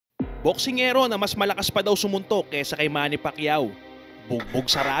Boksingero na mas malakas pa daw sumuntok kesa kay Manny Pacquiao. Bugbog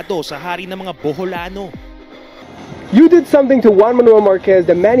sarado sa hari ng mga Boholano. You did something to Juan Manuel Marquez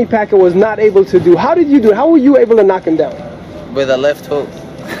that Manny Pacquiao was not able to do. How did you do it? How were you able to knock him down? With a left hook.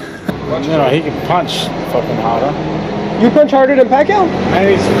 You know, he can punch fucking harder. You punch harder than Pacquiao? And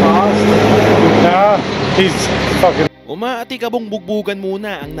he's fast. He's fucking... Umaatikabong bugbugan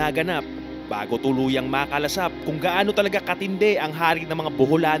muna ang naganap bago tuluyang makalasap kung gaano talaga katindi ang hari ng mga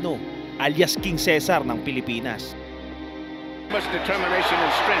Boholano, alias King Cesar ng Pilipinas. Much determination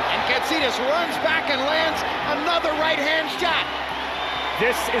and strength. And Katsidas runs back and lands another right-hand shot.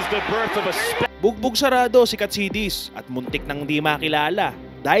 This is the birth of a... Bugbog sarado si Katsidas at muntik nang di makilala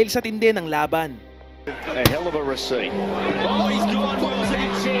dahil sa tindi ng laban. A hell of a receipt. Oh, he's going for his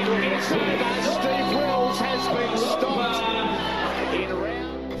exit. Steve Rose has been stopped.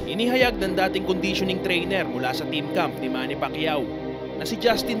 Inihayag ng dating conditioning trainer mula sa team camp ni Manny Pacquiao na si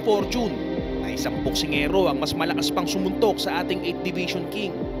Justin Fortune na isang boksingero ang mas malakas pang sumuntok sa ating 8th Division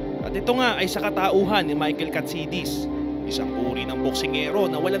King. At ito nga ay sa katauhan ni Michael Katsidas, isang uri ng boksingero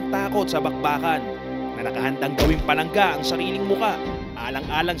na walang takot sa bakbakan, na nakahandang gawing palangga ang sariling muka,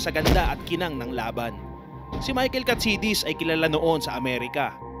 alang-alang sa ganda at kinang ng laban. Si Michael Katsidas ay kilala noon sa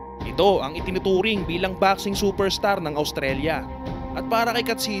Amerika. Ito ang itinuturing bilang boxing superstar ng Australia. At para kay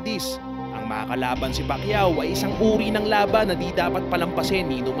Katsidas, ang makakalaban si Pacquiao ay isang uri ng laban na di dapat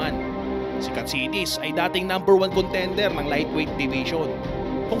palampasin ni Numan. Si Katsidas ay dating #1 contender ng lightweight division,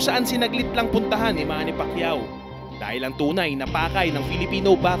 kung saan sinaglit lang puntahan ni Manny Pacquiao. Dahil ang tunay na pakay ng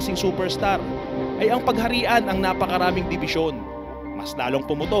Filipino boxing superstar ay ang pagharian ang napakaraming dibisyon. Mas lalong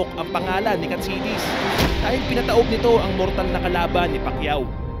pumutok ang pangalan ni Katsidas dahil pinataob nito ang mortal na kalaban ni Pacquiao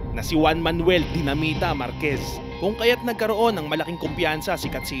na si Juan Manuel Dinamita Marquez. Kung kaya't nagkaroon ng malaking kumpiyansa si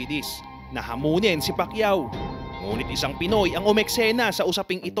Katsidas na hamunin si Pacquiao. Ngunit isang Pinoy ang umeksena sa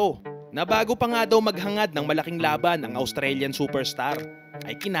usaping ito na bago pa nga daw maghangad ng malaking laban ang Australian superstar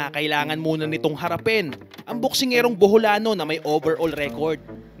ay kinakailangan muna nitong harapin ang boksingerong Boholano na may overall record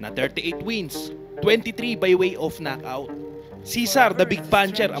na 38 wins, 23 by way of knockout. Cesar the Big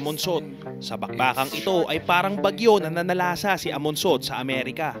Puncher Amonsot. Sa bakbakang ito ay parang bagyo na nanalasa si Amonsot sa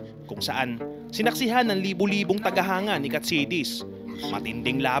Amerika, kung saan sinaksihan ng libu-libong tagahanga ni Katsidas.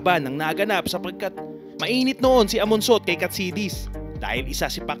 Matinding laban ang naganap sapagkat mainit noon si Amonsot kay Katsidas dahil isa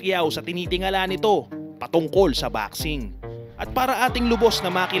si Pacquiao sa tinitingala nito patungkol sa boxing. At para ating lubos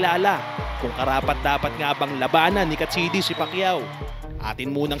na makilala kung karapat-dapat nga bang labanan ni Katsidas si Pacquiao,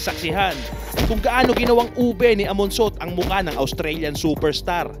 atin munang saksihan kung gaano ginawang ube ni Amonsot ang muka ng Australian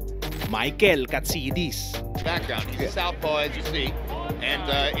superstar, Michael Katsidas. Background, he's a southpaw as you see. And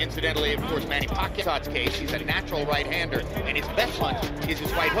incidentally, of course, Manny Pacquiao's case, he's a natural right-hander, and his best punch is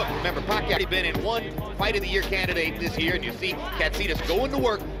his right hook. Remember, Pacquiao already been in one Fight of the Year candidate this year, and you see Katsidas going to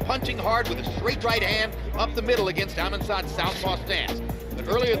work, punching hard with a straight right hand up the middle against Amonsot's southpaw stance. But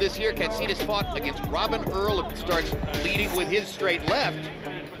earlier this year, Katsidas fought against Robin Earl, who starts leading with his straight left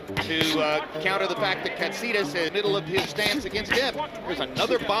to counter the fact that Katsidas is in the middle of his stance against him. There's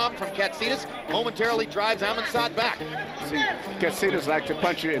another bomb from Katsidas, momentarily drives Amonsot back. See, Katsidas like to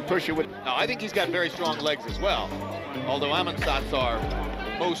punch you and push you with... No, I think he's got very strong legs as well, although Amonsot's are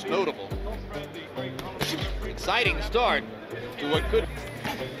most notable. Exciting start to what could...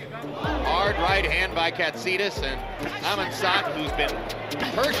 Hard right hand by Katsidas, and Amonsot, who's been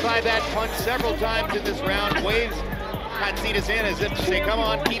hurt by that punch several times in this round, waves Katsidas in as if to say, come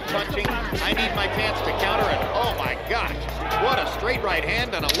on, keep punching. I need my chance to counter it. Oh my gosh, what a straight right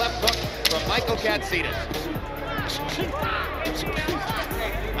hand and a left hook from Michael Katsidas.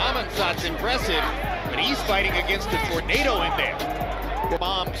 Amonsot's impressive, but he's fighting against a tornado in there.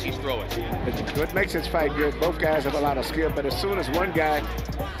 Bombs he's throwing. What makes this fight good, both guys have a lot of skill, but as soon as one guy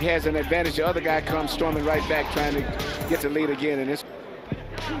has an advantage, the other guy comes storming right back trying to get the lead again. And it's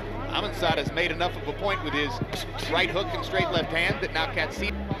Amonsot has made enough of a point with his right hook and straight left hand that now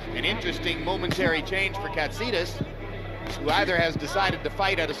Katsidas, an interesting momentary change for Katsidas, who either has decided to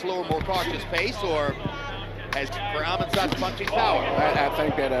fight at a slower, more cautious pace or has for Amonsot's punching power. I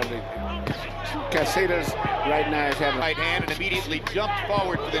think that Katsidas right now is having right hand and immediately jumped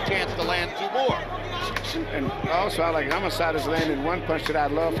forward for the chance to land two more. And also, I like Amonsot is landing one punch that I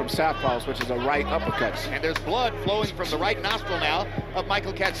love from southpaws, which is a right uppercut. And there's blood flowing from the right nostril now of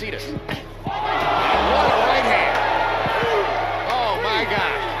Michael Katsidas. And what a right hand! Oh my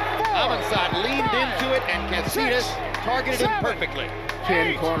God! Amonsot leaned into it, and Katsidas targeted him perfectly.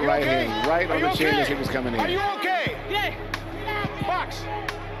 Pinpoint right hand, right on the chin as he was coming in. Are you okay? Yeah. Box.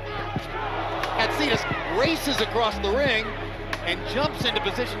 Katsidas races across the ring and jumps into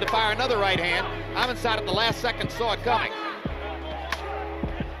position to fire another right hand. Amonsot at the last second saw it coming.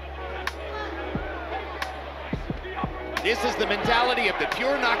 This is the mentality of the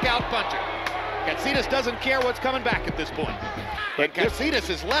pure knockout puncher. Katsidas doesn't care what's coming back at this point. But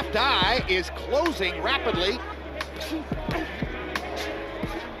Katsidas' left eye is closing rapidly.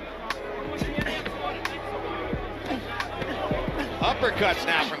 Uppercuts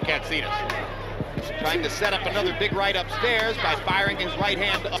now from Katsidas. Trying to set up another big right upstairs by firing his right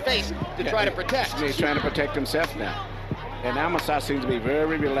hand to face to try to protect. He's trying to protect himself now. And Amonsot seems to be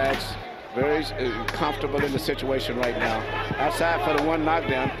very relaxed, very comfortable in the situation right now. Outside for the one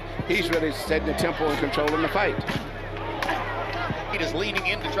knockdown, he's really setting the tempo and controlling the fight. He is leaning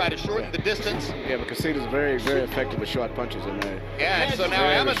in to try to shorten the distance. Yeah, but Katsidas is very effective with short punches in there. Yeah, and so now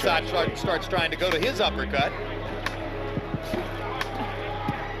Amonsot starts trying to go to his uppercut.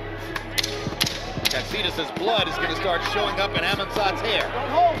 Katsidas' blood is going to start showing up in Amonsot's hair.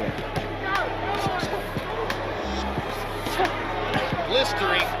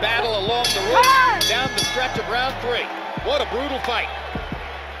 Blistering battle along the road, down the stretch of round 3. What a brutal fight.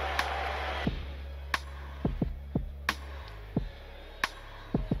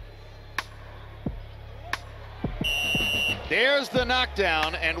 There's the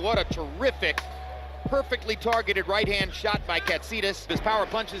knockdown, and what a terrific, perfectly targeted right-hand shot by Katsidas. His power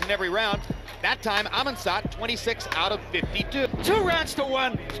punches in every round. That time, Amonsot, 26 out of 52. 2 rounds to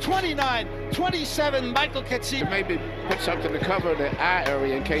 1, 29-27, Michael Katsidas. Maybe put something to cover the eye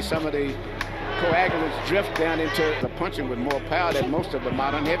area in case some of the coagulants drift down into the punching with more power than most of the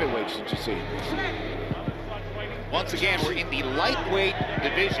modern heavyweights that you see. Once again, we're in the lightweight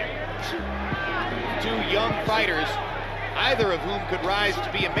division. 2 young fighters, either of whom could rise to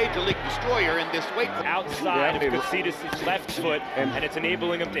be a major league destroyer in this weight class. Outside of Katsidas' left foot, and it's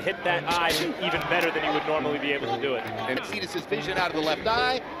enabling him to hit that eye even better than he would normally be able to do it. And Katsidas' vision out of the left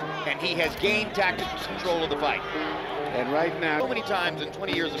eye, and he has gained tactical control of the fight. And right now, So many times in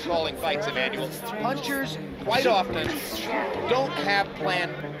 20 years of calling fights, Emmanuel, punchers quite often don't have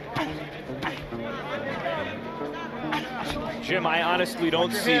planned. Jim, I honestly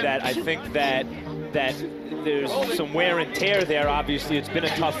don't see that. I think that there's some wear and tear there. Obviously, it's been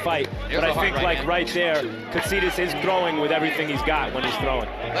a tough fight. But I think, like right there, Katsidas is throwing with everything he's got when he's throwing.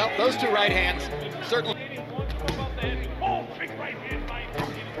 Well, those 2 right hands certainly.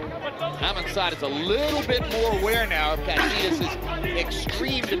 Amonsot is a little bit more aware now of Katsidas'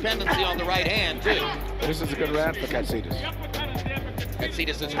 extreme dependency on the right hand, too. this is a good round for Katsidas.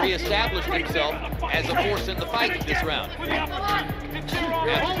 Katsidas has reestablished himself as a force in the fight this round.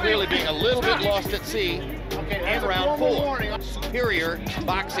 After clearly being a little bit lost at sea in round 4. Superior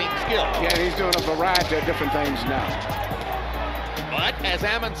boxing skill. Yeah, he's doing a variety of different things now. But as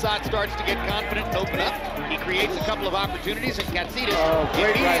Amonsot starts to get confident and open up, he creates a couple of opportunities, and Katsidas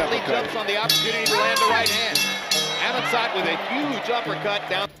immediately jumps on the opportunity to land the right hand. Amonsot with a huge uppercut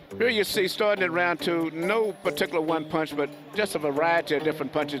down. Here you see, starting at round 2, no particular one punch, but just a variety of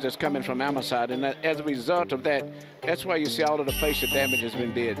different punches that's coming from Amonsot. And as a result of that, that's why you see all of the facial damage has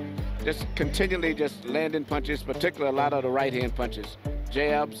been did. Just continually just landing punches, particularly a lot of the right-hand punches.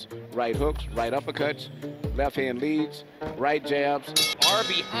 Jabs, right hooks, right uppercuts, left hand leads, right jabs. Far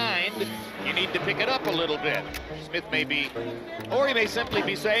behind, you need to pick it up a little bit. Smith may be, or he may simply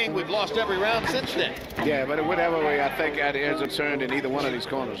be saying we've lost every round since then. Yeah, but in whatever way, I think that is concerned in either one of these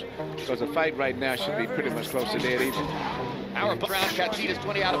corners, because the fight right now should be pretty much close to dead even. Our round, Katsidas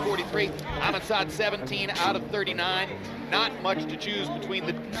 20 out of 43, Amonsot 17 out of 39. Not much to choose between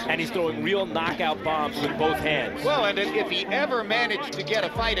the... And he's throwing real knockout bombs with both hands. Well, and if he ever managed to get a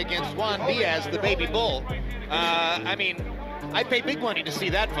fight against Juan Diaz, the baby bull, I mean, I'd pay big money to see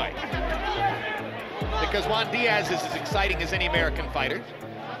that fight. Because Juan Diaz is as exciting as any American fighter.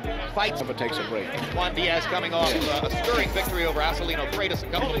 Fights. Never takes a break. Juan Diaz coming off a stirring victory over Acelino Freitas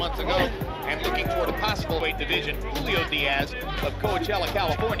a couple of months ago, and looking toward a possible weight division. Julio Diaz of Coachella,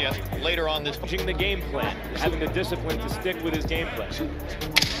 California, later on this. Changing the game plan, having the discipline to stick with his game plan.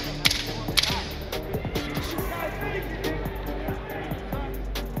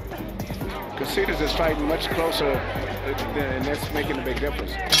 Katsidas is fighting much closer, and that's making a big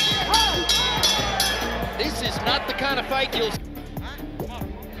difference. This is not the kind of fight you'll...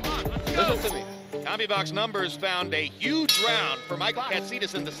 Listen to me. CombiBox Numbers found a huge round for Michael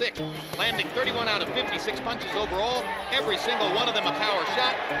Katsidas in the 6th, landing 31 out of 56 punches overall, every single one of them a power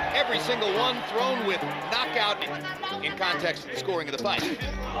shot, every single one thrown with knockout in context of the scoring of the fight.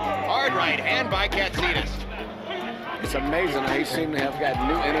 Hard right hand by Katsidas. It's amazing how he seemed to have got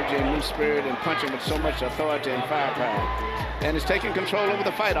new energy and new spirit and punching with so much authority and firepower. And it's taking control over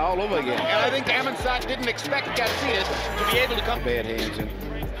the fight all over again. And I think Amonsot didn't expect Katsidas to be able to come... Bad hands and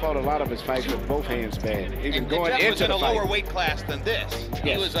fought a lot of his fights with both hands bad. Even And going Jeff was into in the a fight. lower weight class than this. He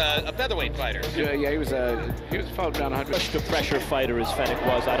Yes. was a featherweight fighter. Yeah, he was fought down 100. Such a pressure fighter as Fennec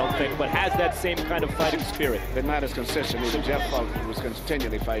was, I don't think, but has that same kind of fighting spirit. But not as consistent either. Jeff was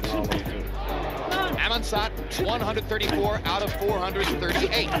continually fighting all the way through. Amonsot, 134 out of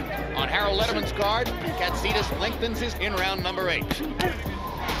 438. On Harold Letterman's card, Katsidas lengthens his in round number 8.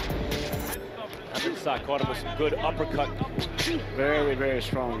 Amonsot caught him with some good uppercut. Very, very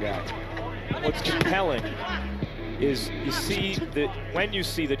strong guy. What's compelling is when you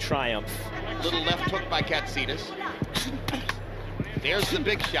see the triumph. Little left hook by Katsidas. There's the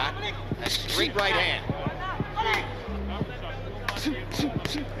big shot. A straight right hand.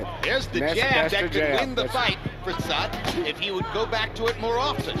 There's the jab that could win the fight for Sut if he would go back to it more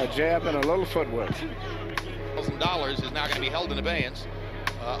often. A jab and a little footwork. $1,000 is now going to be held in abeyance,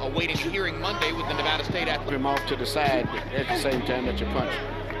 awaiting hearing Monday with the Nevada State athlete. Him off to the side at the same time that you punch.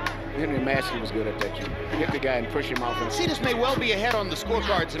 Henry Maskey was good at that. You hit the guy and push him off. Katsidas may well be ahead on the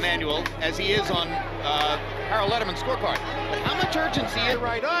scorecards, Emmanuel, as he is on Harold Letterman's scorecard. But how much urgency is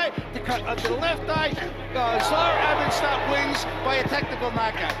Right eye, to cut onto the left eye. Czar Amonsot wins by a technical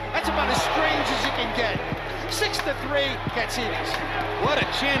knockout. That's about as strange as you can get. 6-3, Katsidas. What a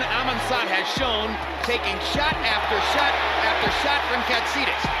chin Amonsot has shown, taking shot after shot after shot from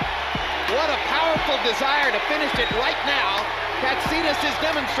Katsidas. What a powerful desire to finish it right now. Katsidas is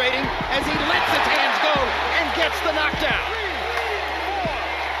demonstrating as he lets his hands go and gets the knockdown.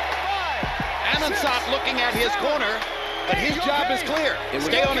 3, 4, 5, Amonsot looking at his corner, but his job is clear.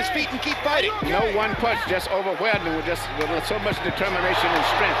 Stay on his feet and keep fighting. No one punch, just overwhelmed him with so much determination and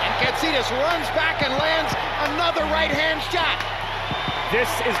strength. And Katsidas runs back and lands another right hand shot. This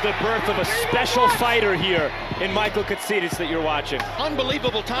is the birth of a special fighter here in Michael Katsidas that you're watching.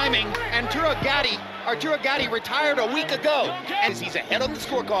 Unbelievable timing, and Arturo Gatti retired a week ago. And he's ahead on the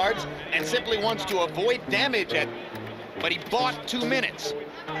scorecards and simply wants to avoid damage, but he bought 2 minutes.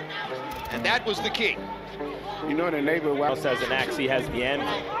 And that was the key. You know, in the neighborhood, Who else has an axe? He has the end.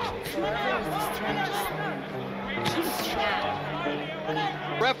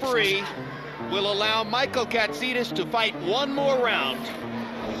 Referee will allow Michael Katsidas to fight one more round.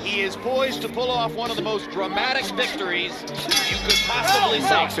 He is poised to pull off one of the most dramatic victories you could possibly see.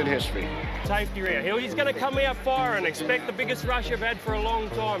 boxing history. Safety round. He's going to come out firing. Expect the biggest rush I've had for a long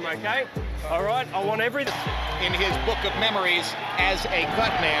time, okay? All right, I want everything. In his book of memories as a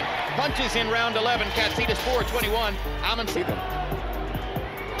cut man. Punches in round 11, Katsidas 4-21. Amonsot.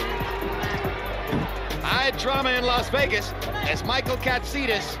 High drama in Las Vegas as Michael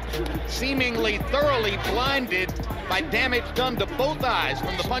Katsidas, seemingly thoroughly blinded by damage done to both eyes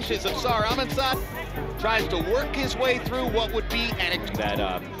from the punches of Czar Amonsot, tries to work his way through what would be an...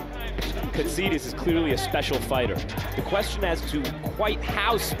 Katsidas is clearly a special fighter. The question as to quite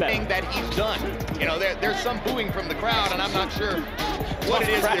how special that he's done. You know, there's some booing from the crowd, and I'm not sure what it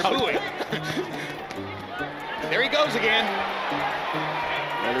is they're booing. There he goes again.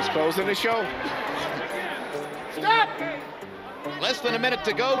 And he's closing the show. Stop! Less than a minute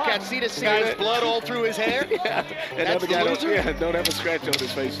to go. Katsidas sees blood all through his hair. Yeah, and That's the loser? don't have a scratch on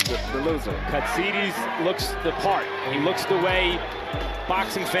his face, the loser. Katsidas looks the part. He looks the way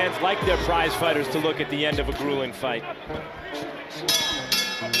boxing fans like their prize fighters to look at the end of a grueling fight.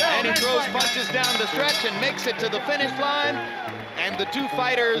 And he throws punches down the stretch and makes it to the finish line. And the two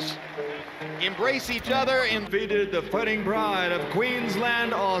fighters embrace each other in... Defeated the fighting pride of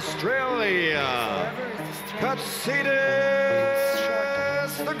Queensland, Australia, Katsidas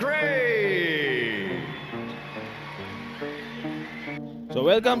the Great. So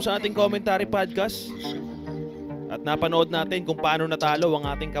welcome sa ating commentary podcast. At napanood natin kung paano natalo ang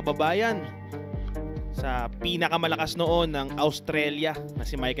ating kababayan sa pinakamalakas noon ng Australia na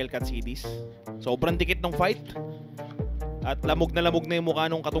si Michael Katsidas. Sobrang dikit ng fight. At lamog na yung mukha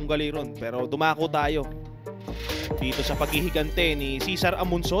nung katunggali ron. Pero dumako tayo dito sa paghihigante ni Czar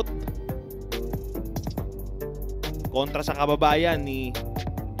Amonsot kontra sa kababayan ni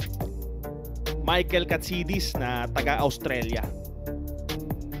Michael Katsidas na taga-Australia.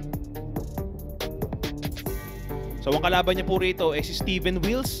 So ang kalaban niya po rito ay si Steven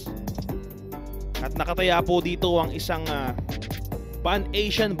Wills. At nakataya po dito ang isang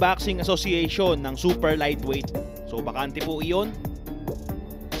Pan-Asian Boxing Association ng super lightweight. So bakante po iyon.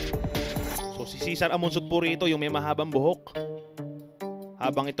 So si Czar Amonsot po rito yung may mahabang buhok.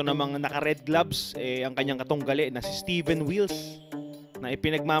 Habang ito namang naka-red gloves, ang kanyang katunggali na si Steven Wills na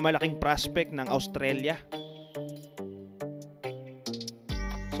ipinagmamalaking prospect ng Australia.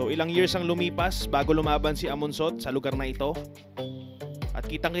 So ilang years ang lumipas bago lumaban si Amonsot sa lugar na ito. At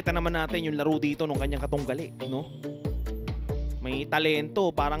kitang-kita naman natin yung laro dito ng kanyang katunggali, no? May may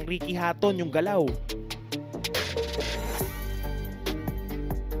talento, parang Ricky Hatton yung galaw.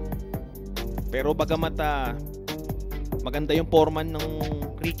 Pero bagamat maganda yung foreman ng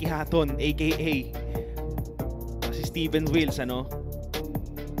Ricky Hatton, aka si Steven Wills, ano?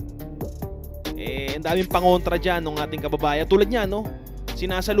 Ang daming pangontra dyan ng ating kababayan. Tulad niya, no?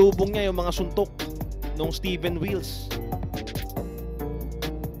 Sinasalubong niya yung mga suntok ng Steven Wills.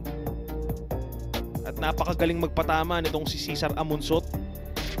 At napakagaling magpatama nitong si Czar Amonsot.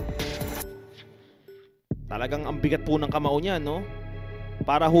 Talagang ang bigat po ng kamao niya, no?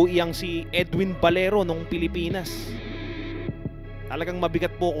 Para huiyang si Edwin Valero ng Pilipinas. Talagang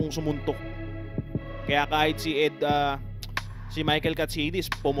mabigat po kung sumuntok. Kaya kahit si Michael Katsidis,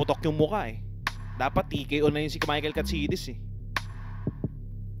 pumutok yung mukha eh. Dapat TKO na yun si Michael Katsidis eh.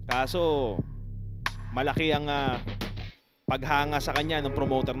 Kaso malaki ang paghanga sa kanya ng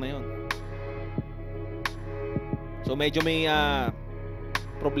promoter na yun. So medyo may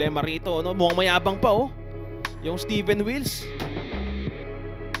problema rito, no? Mukhang mayabang pa, oh, yung Steven Wills.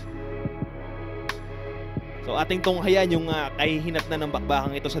 So ating tunghayan yung kahihinat na ng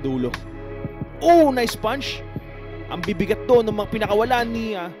bakbakang ito sa dulo. Oh, nice punch. Ang bibigat doon ng mga pinakawalan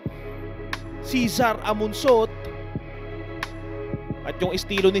ni Czar Amonsot. At yung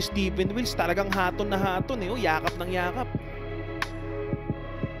estilo ni Steven Wills, talagang haton na haton eh. Oh, yakap ng yakap.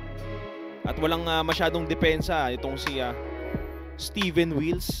 At walang masyadong depensa itong si Steven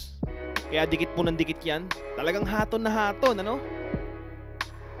Wills. Kaya dikit po ng dikit yan. Talagang haton na haton, ano?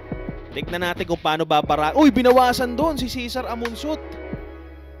 Tignan natin kung paano babara. Uy, binawasan doon si Czar Amonsot.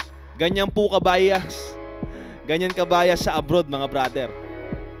 Ganyan po kabayas. Ganyan kabayas sa abroad, mga brother.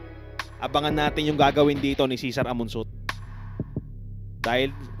 Abangan natin yung gagawin dito ni Czar Amonsot.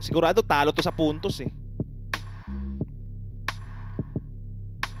 Dahil sigurado talo to sa puntos eh.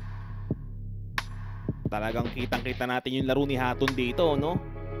 Talagang kitang-kita natin yung laro ni Hatton dito, no?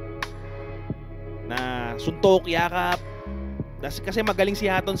 Na suntok, yakap. Kasi magaling si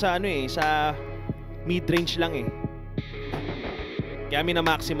Hatton sa sa mid-range lang eh. Kaya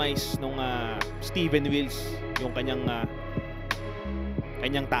mina-maximize nung Steven Wills yung kanyang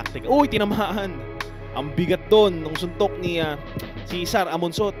tactic. Uy, tinamaan. Ang bigat doon ng suntok ni si Czar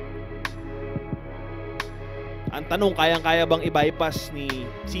Amonsot. Ang tanong, kayang-kaya bang i-bypass ni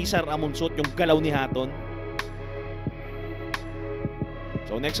Czar Amonsot yung galaw ni Hatton?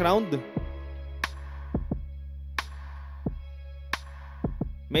 So next round.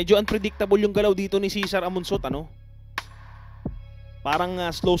 Medyo unpredictable yung galaw dito ni Czar Amonsot, ano? Parang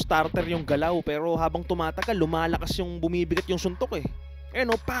slow starter yung galaw, pero habang tumatagal, lumalakas yung bumibigat yung suntok eh.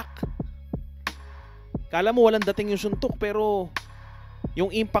 No, pak! Kala mo walang dating yung suntok, pero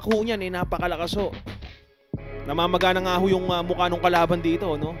yung impact ho niyan eh, napakalakas ho. Namamagana nga ho yung mukha ng kalaban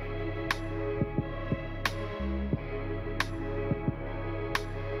dito, no?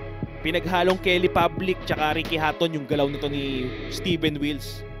 Pinaghalong Kelly Public tsaka Ricky Hatton yung galaw nito ni Steven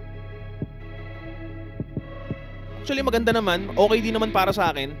Wills. Actually maganda naman, okay din naman para sa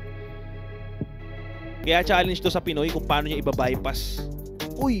akin. Kaya challenge to sa Pinoy kung paano niya iba-bypass.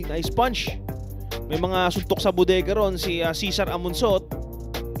 Uy, nice punch. May mga suntok sa bodega ron si Czar Amonsot.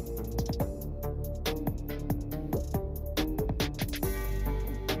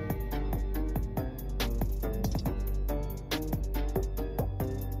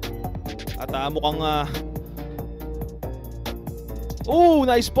 At mukhang oh,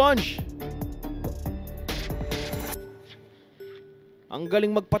 nice punch. Ang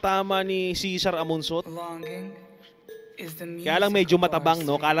galing magpatama ni Czar Amonsot. Kaya lang medyo matabang,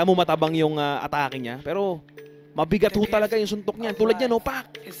 no? Kala mo matabang yung atake niya, pero mabigat ho talaga yung suntok niya. Tulad niya, no?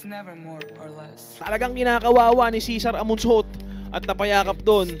 Pak! Talagang kinakawawa ni Czar Amonsot at napayakap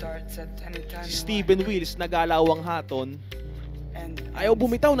doon si Steven Wills, nagalawang Hatton. Ayaw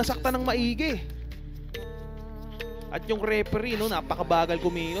bumitaw, nasaktan ng maigi. At yung referee, no, napakabagal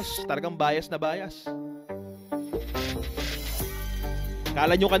kumilos. Talagang bias na bias.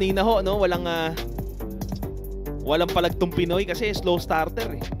 Kala nyo kanina ho, no, walang palagtong Pinoy kasi slow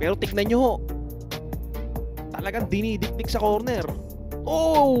starter eh. Pero tignan nyo ho, talagang dinidikdik sa corner.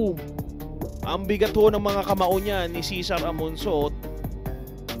 Oh! Ang bigat ho ng mga kamao niya ni Czar Amonsot.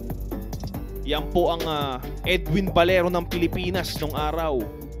 Yan po ang Edwin Valero ng Pilipinas nung araw.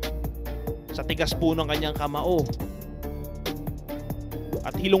 Sa tigas po ng kanyang kamao.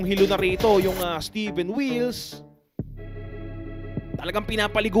 At hilong-hilo na rito yung Steven Wills. Talagang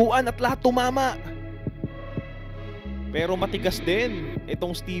pinapaliguan at lahat tumama. Pero matigas din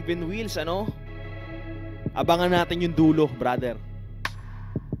itong Steven Wills, ano? Abangan natin yung dulo, brother.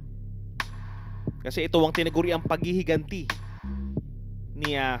 Kasi ito ang tinaguri ang paghihiganti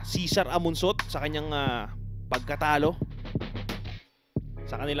ni Czar Amonsot sa kanyang pagkatalo.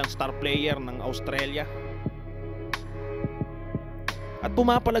 sa kanilang star player ng Australia. At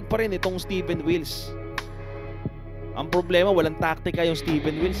pumapalag pa rin itong Steven Wills. Ang problema, walang taktika yung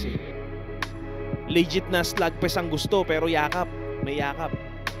Steven Wills eh. Legit na slugfest ang gusto, pero yakap, may yakap.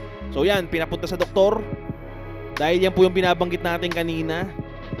 So yan, pinapunta sa doktor. Dahil yan po yung binabanggit natin kanina.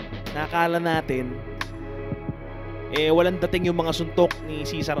 Nakala natin walang dating yung mga suntok ni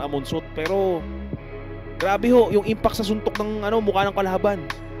Czar Amonsot, pero grabe ho yung impact sa suntok ng mukha ng kalaban.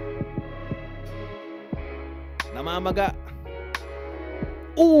 Namamaga.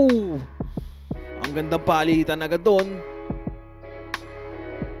 Ang gandang palitan agad doon.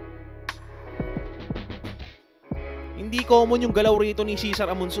 Hindi common yung galaw rito ni Czar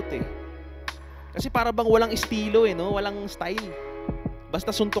Amonsot eh. Kasi para bang walang estilo no? Walang style.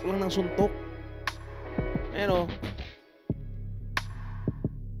 Basta suntok lang ng suntok.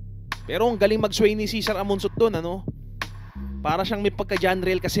 Pero ang galing mag-sway ni Czar Amonsot doon, para siyang may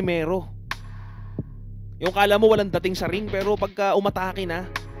pagka-Janriel Casimero. Yung kala mo walang dating sa ring, pero pagka umatake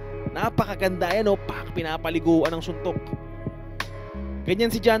na, napakaganda pak, pinapaliguan ng suntok.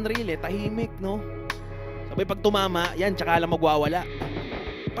 Ganyan si Janriel tahimik, Sabay pag tumama, yan, tsaka lang magwawala.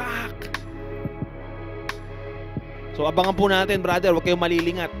 Pak! So abangan po natin, brother, huwag kayong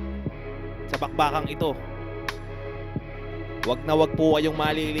malilingat sa bakbakang ito. Huwag na huwag po kayong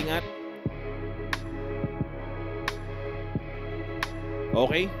malilingat.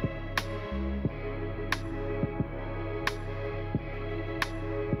 Okay?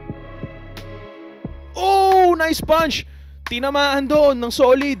 Nice punch! Tinamaan doon ng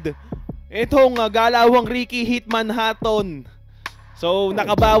solid itong galawang Ricky Hitman Hatton. So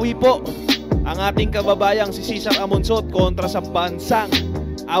nakabawi po ang ating kababayang si Czar Amonsot kontra sa bansang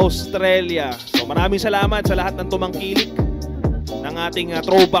Australia. So maraming salamat sa lahat ng tumangkilik ng ating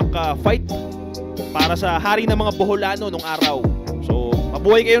throwback fight para sa hari ng mga Boholano nung araw. So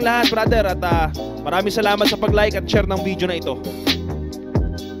mabuhay kayong lahat, brother, at maraming salamat sa pag-like at share ng video na ito.